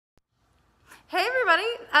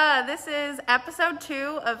everybody. This is episode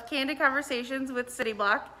 2 of Candid Conversations with City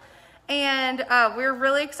Block, and we're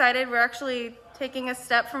really excited. We're actually taking a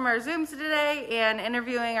step from our Zooms today and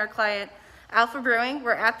interviewing our client, Alpha Brewing.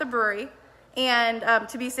 We're at the brewery, and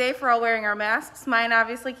to be safe, we're all wearing our masks. Mine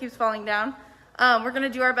obviously keeps falling down. We're going to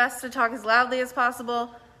do our best to talk as loudly as possible,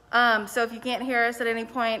 so if you can't hear us at any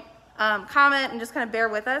point, comment and just kind of bear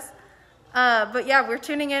with us. But yeah, we're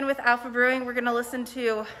tuning in with Alpha Brewing. We're going to listen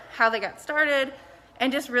to how they got started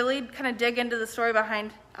and just really kind of dig into the story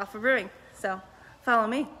behind Alpha Brewing. So follow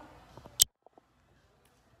me.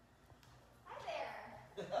 Hi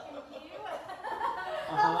there. Can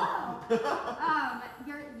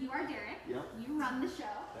you? You are Derek. Yep. You run the show.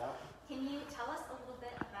 Yep. Can you tell us a little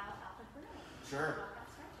bit about Alpha Brewing? Sure.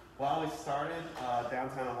 Well, we started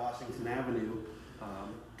downtown on Washington Avenue,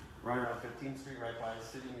 right around 15th Street, right by the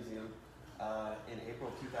City Museum, in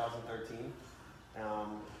April 2013.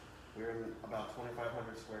 We were in about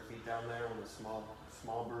 2,500 square feet down there with a small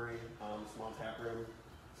brewery, small tap room,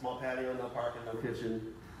 small patio, no parking, no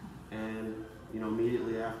kitchen. And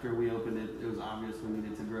immediately after we opened it, it was obvious we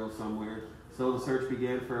needed to grow somewhere. So the search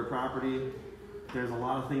began for a property. There's a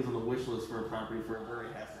lot of things on the wish list for a property for a brewery.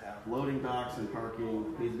 It has to have loading docks and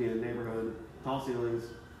parking, needs to be in a neighborhood, tall ceilings,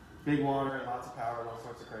 big water and lots of power and all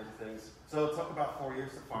sorts of crazy things. So it took about 4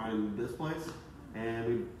 years to find this place, and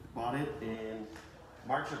we bought it in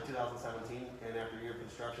March of 2017, and after a year of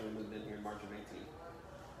construction, we moved in here in March of 18.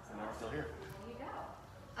 And now we're still here. There you go.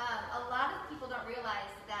 A lot of people don't realize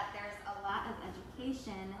that there's a lot of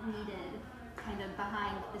education needed kind of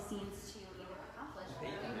behind the scenes to even accomplish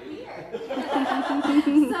beer.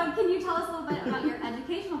 So can you tell us a little bit about your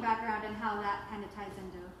educational background and how that kind of ties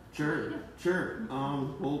into Sure.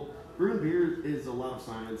 Well, brewing beer is a lot of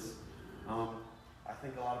science. I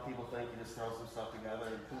think a lot of people think you just throw some stuff together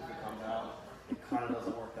and poof, it comes out. It kind of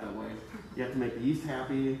doesn't work that way. You have to make the yeast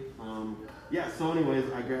happy. So anyways,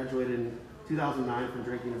 I graduated in 2009 from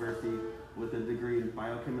Drake University with a degree in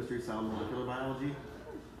biochemistry, cell and molecular biology.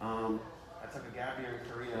 I took a gap year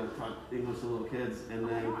in Korea, taught English to little kids, and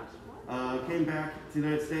then came back to the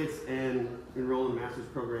United States and enrolled in a master's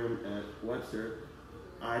program at Webster.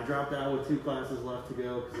 I dropped out with 2 classes left to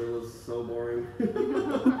go because it was so boring. I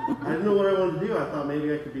didn't know what I wanted to do. I thought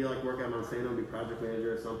maybe I could be like work at Monsanto and be project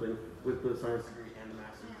manager or something with the science degree and the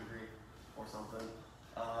master's degree or something.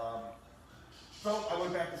 So I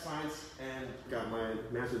went back to science and got my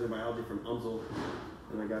master's in biology from UMSL,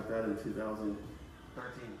 and I got that in 2013,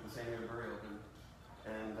 the same year the brewery opened.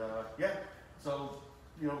 And so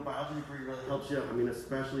the biology degree really helps you. I mean,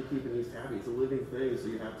 especially keeping yeast happy. It's a living thing, so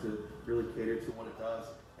you have to really cater to what it does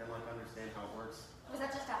and understand how it works. Was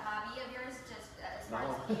that just a hobby of yours, just as far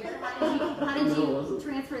as beer? How did you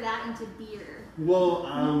transfer that into beer? Well,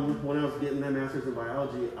 when I was getting that master's in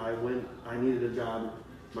biology, I needed a job.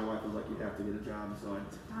 My wife was like, "You have to get a job," so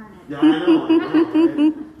Darn it. Yeah, I know,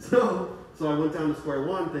 right? So I went down to square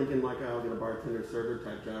one thinking like I'll get a bartender, server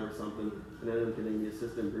type job or something, and then I ended up getting the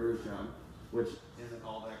assistant brewer's job, which isn't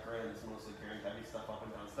all that great. It's mostly carrying heavy stuff up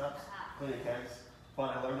and down steps, cleaning kegs.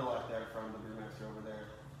 But I learned a lot there from the brewmaster over there,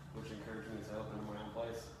 which encouraged me to open my own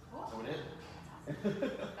place. Cool. So we did.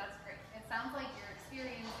 That's great. It sounds like your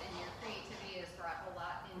experience and your creativity has brought a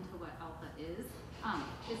lot into what Alpha is.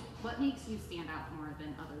 What makes you stand out more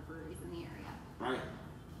than other breweries in the area? Right.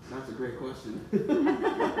 That's a great question.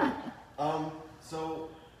 So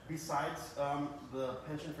besides the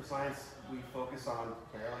penchant for science, we focus on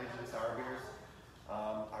barrel aged and sour beers.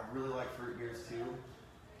 I really like fruit beers too.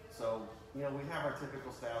 So, we have our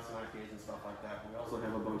typical stouts and IPAs and stuff like that. We also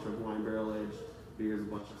have a bunch of wine barrel aged beers,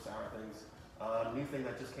 a bunch of sour things. New thing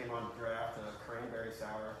that just came on draft, a cranberry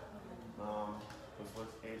sour,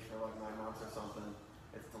 was aged for like 9 months or something.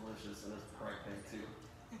 It's delicious and it's bright pink too.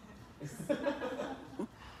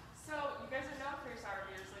 So you guys are known for your sour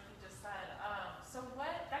beers, like you just said. So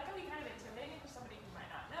that can be kind of intimidating for somebody who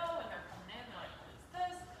might not know, and they're coming in, they're like, what is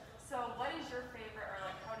this? So what is your favorite, or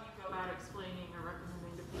like how do you go about explaining or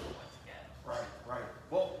recommending to people what to get? Right.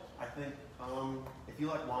 Well, I think if you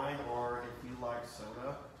like wine or if you like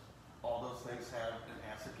soda, all those things have an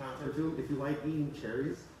acid content to them. If you like eating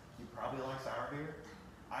cherries, you probably like sour beer.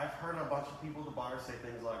 I've heard a bunch of people at the bar say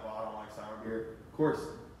things like, well, I don't like sour beer. Of course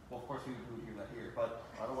we would hear that here, but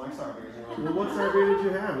I don't like sour beer. Well, what sour beer did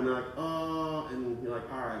you have? And they're like, and you're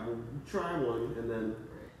like, all right, well, try one. And then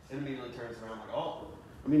it immediately turns around like,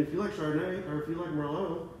 I mean, if you like Chardonnay or if you like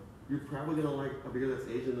Merlot, you're probably going to like a beer that's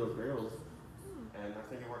aged in those barrels. And I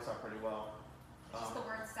think it works out pretty well. Just the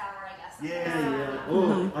word sour, I guess. Yeah.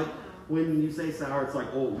 Oh, like when you say sour, it's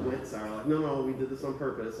like, oh, wet sour. Like, no, we did this on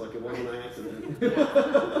purpose. Like, it wasn't an accident.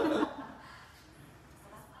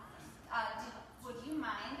 Would you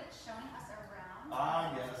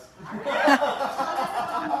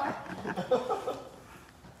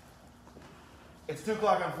It's 2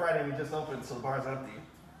 o'clock on Friday. We just opened, so the bar's empty.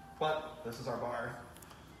 But this is our bar.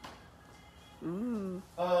 Ooh.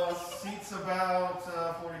 Seats about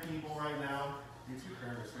 40 people right now due to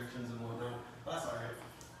current restrictions and whatnot. That's all right.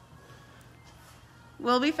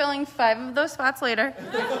 We'll be filling 5 of those spots later.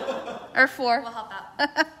 Or 4. We'll help out.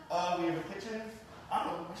 We have a kitchen. I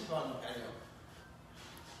don't know. We should go out in the patio.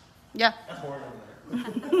 Yeah. That's boring over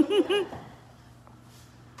there.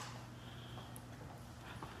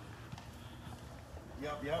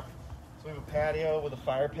 Yep. So we have a patio with a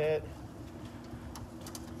fire pit.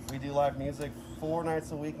 We do live music 4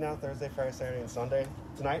 nights a week now, Thursday, Friday, Saturday, and Sunday.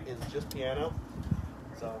 Tonight is just piano.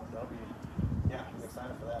 So that'll be, yeah, I'm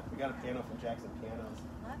excited for that. We got a piano from Jackson Pianos.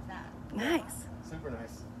 Love that. Nice. Super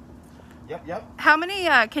nice. Yep. How many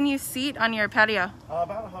can you seat on your patio?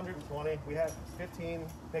 About 120. We have 15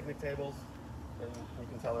 picnic tables, and you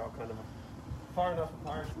can tell they're all kind of far enough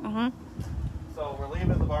apart. Mm-hmm. So we're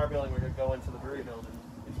leaving the bar building. We're going to go into the brewery building.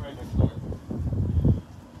 It's right next door.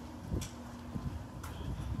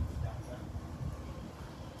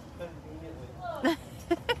 Thank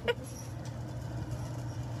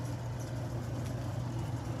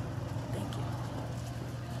you.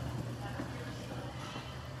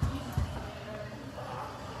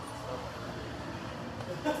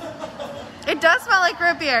 It does smell like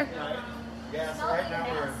root beer. Yeah, so right now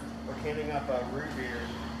we're canning up a root beer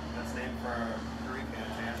that's named for our brewery can,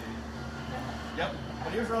 Tansy. Yep.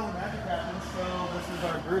 But here's where all the magic happens. So this is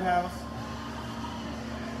our brew house.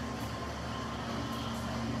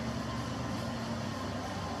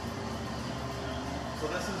 So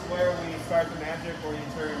this is where we start the magic, where you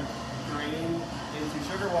turn grain into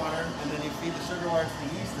sugar water, and then you feed the sugar water to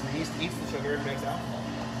the yeast, and the yeast eats the sugar and makes alcohol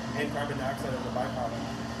and carbon dioxide as a byproduct,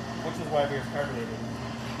 which is why beer is carbonated.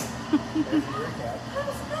 There's the beer cap.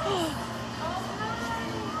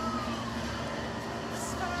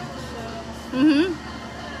 Mm-hmm.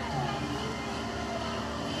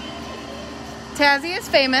 Tazzy is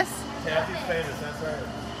famous. Tazzy's famous, that's right.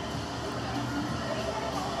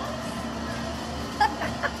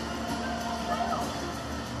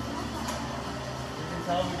 You can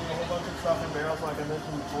tell we do a whole bunch of stuff in barrels, like I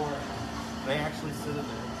mentioned before. They actually sit in there.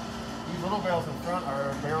 These little barrels in front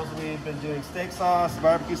are barrels we've been doing steak sauce,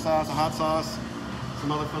 barbecue sauce, a hot sauce,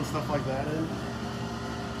 some other fun stuff like that in.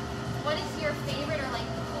 What is your favorite or like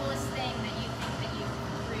the coolest thing that you think that you've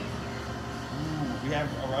brewed here? We have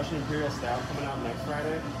a Russian Imperial Stout coming out next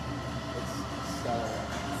Friday. It's stellar.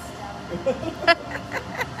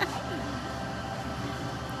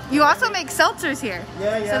 You also make seltzers here.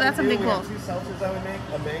 Yeah. So that's we do. something We cool. have 2 seltzers that we make,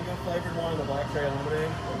 a mango flavored one and a black cherry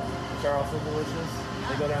lemonade, which are also delicious.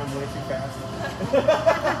 They go down way too fast.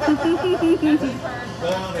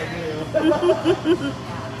 Well, they do.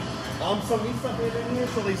 Some neat stuff we have in here.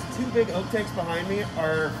 So these 2 big oak tanks behind me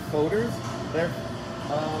are foeders. They're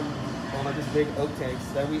they're just big oak tanks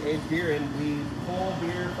that we age beer in. We pull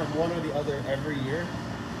beer from one or the other every year.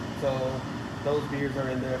 So those beers are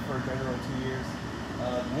in there for a general 2 years.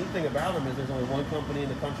 The neat thing about them is there's only one company in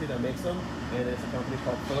the country that makes them, and it's a company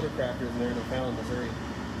called Foeder Crafters, and they're in O'Fallon, Missouri.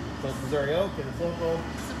 So it's Missouri oak, and it's local.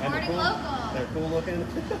 And they're Supporting cool. local. They're cool looking,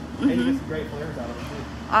 and you get some great flavors out of them too.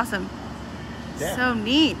 Awesome. Yeah. So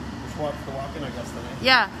neat. Just watch the walk-in, I guess, today.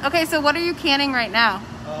 Yeah. Okay, so what are you canning right now?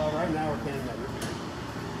 Right now we're canning that root beer.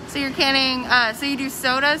 So you're canning, so you do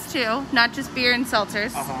sodas too, not just beer and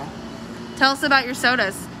seltzers. Uh-huh. Tell us about your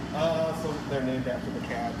sodas. So they're named after the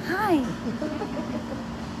cat. Hi.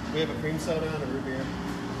 We have a cream soda and a root beer.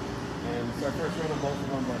 And it's our first run on both of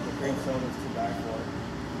them, but the cream soda is to die for.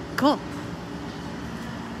 Cool.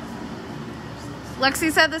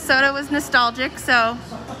 Lexi said the soda was nostalgic, so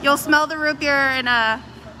you'll smell the root beer and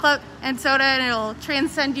soda, and it'll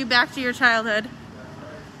transcend you back to your childhood.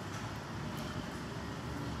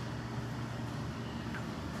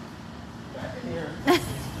 Back in here.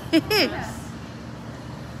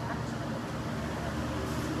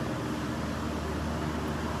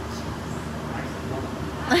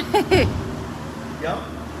 Yep.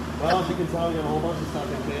 Well, as you can tell, we got a whole bunch of stuff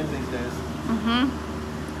in cans these days. Mm-hmm.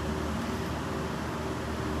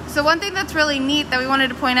 So one thing that's really neat that we wanted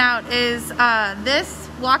to point out is this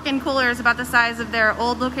walk-in cooler is about the size of their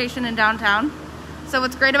old location in downtown. So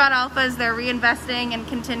what's great about Alpha is they're reinvesting and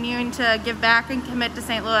continuing to give back and commit to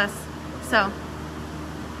St. Louis. So.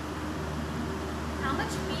 How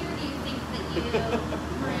much beer do you think that you brew?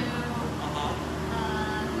 I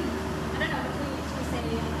don't know, between each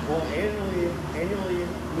city. Well, annually,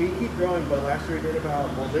 we keep growing, but last year we did this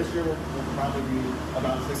year we'll probably be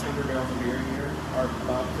about 600 barrels of beer a year, or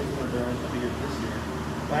about 600 barrels of beer this year.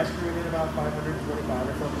 Last year we did about 525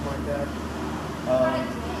 or something like that.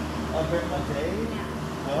 A day?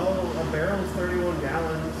 Oh, a barrel is 31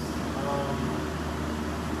 gallons.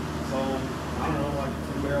 So, I don't know, like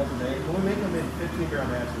 2 barrels a day. But we make them in 15 barrel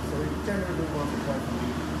batches, so we generally do once or twice a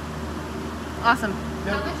week. Awesome.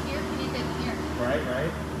 How much beer can you fit here? Right,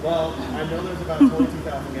 right. Well, I know there's about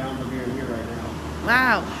 22,000 gallons of beer in here right now.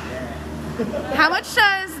 Wow. Yeah. How much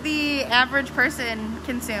does the average person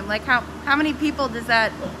consume? Like how many people does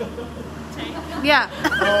that Take Yeah.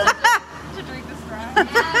 to drink the straw.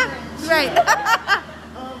 Average. Right.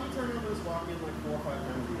 We turn over this walk in like 4 or 5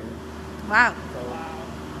 times a year. Wow. So,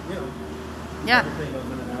 you know, Yeah. everything goes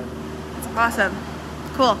in and out. It's awesome.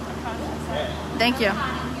 Cool. Yeah, Thank you.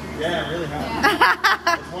 yeah, really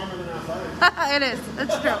hot. It's warmer than outside. It is.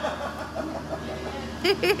 That's true.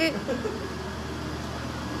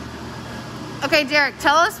 Okay, Derek,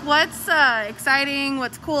 tell us what's exciting,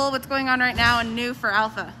 what's cool, what's going on right now and new for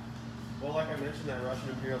Alpha. Well, like I mentioned, that Russian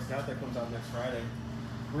Imperial Stout that comes out next Friday.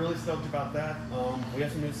 Really stoked about that. We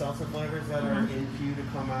have some new seltzer flavors that are in queue to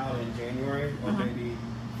come out in January or maybe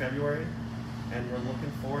February. And we're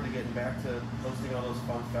looking forward to getting back to hosting all those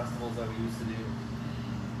fun festivals that we used to do.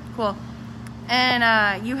 Cool. And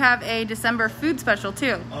you have a December food special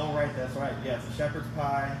too. Oh, right, that's right. Yeah, it's a shepherd's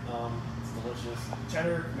pie. It's delicious.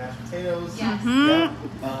 Cheddar, mashed potatoes. Yes. Yeah.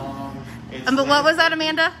 It's But what was that,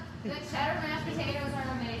 Amanda? The cheddar mashed potatoes are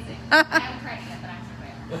amazing. I haven't tried it yet, but I'm sure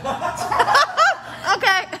they are.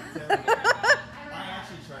 Okay. I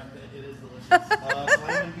actually tried it. It is delicious.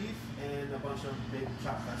 Lamb and beef and a bunch of big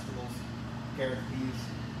chopped vegetables. Carrot, peas,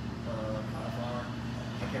 cauliflower.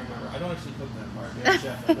 I can't remember. I don't actually cook that part. We have a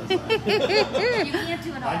chef that does that. You can't do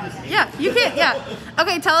it all. I just ate Yeah, you can. Yeah.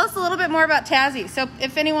 Okay, tell us a little bit more about Tazzy. So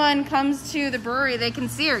if anyone comes to the brewery, they can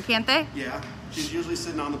see her, can't they? Yeah, she's usually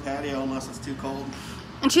sitting on the patio unless it's too cold.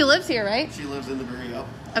 And she lives here, right? She lives in the brewery, up.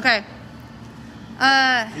 Okay.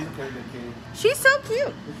 She's a pretty good kitty. She's so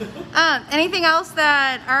cute. Anything else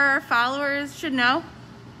that our followers should know?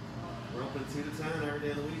 We're open 2 to 10 every day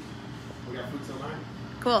of the week. We got food till 9.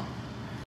 Cool.